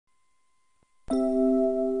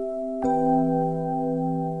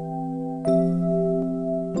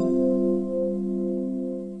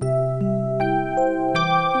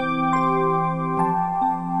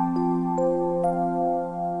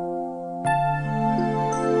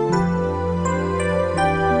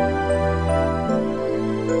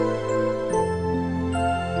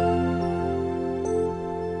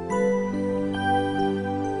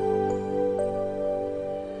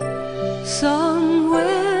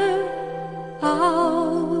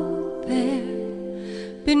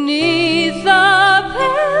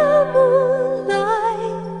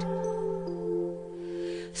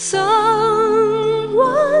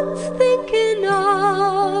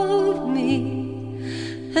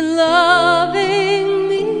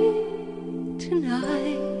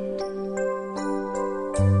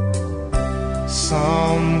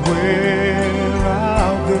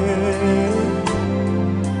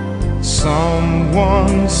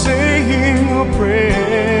saying a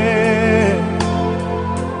prayer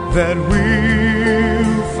that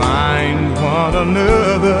we'll find one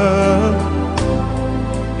another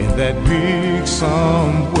in that big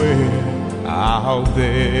somewhere out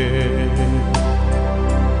there.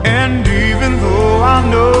 And even though I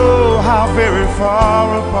know how very far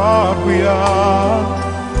apart we are,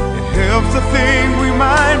 it helps to think we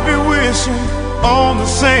might be wishing on the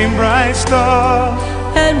same bright star.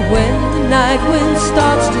 And when the night wind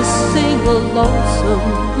starts to sing a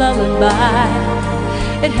lonesome lullaby,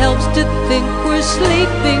 it helps to think we're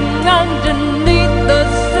sleeping underneath the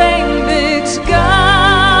same big sky.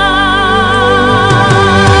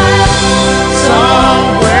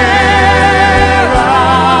 Somewhere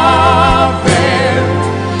out there,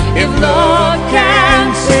 if love can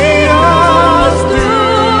see us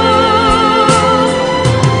through,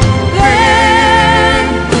 then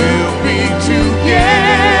we'll be together.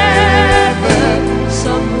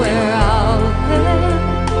 Somewhere out there,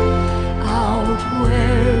 out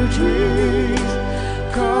where dreams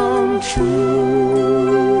come true.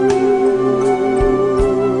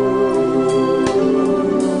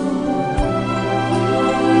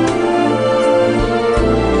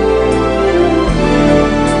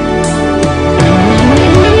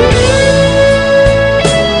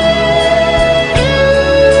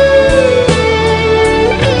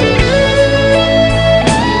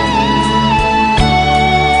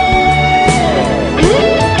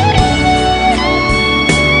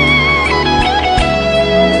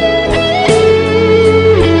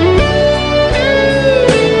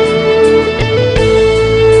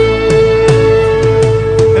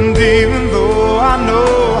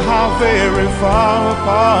 Very far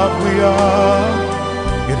apart we are,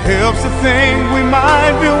 it helps to think we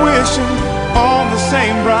might be wishing on the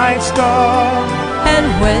same bright star. And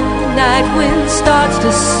when the night wind starts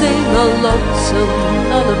to sing a lonesome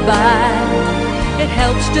lullaby, it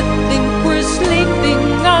helps to think we're sleeping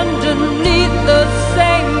underneath the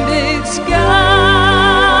same big sky.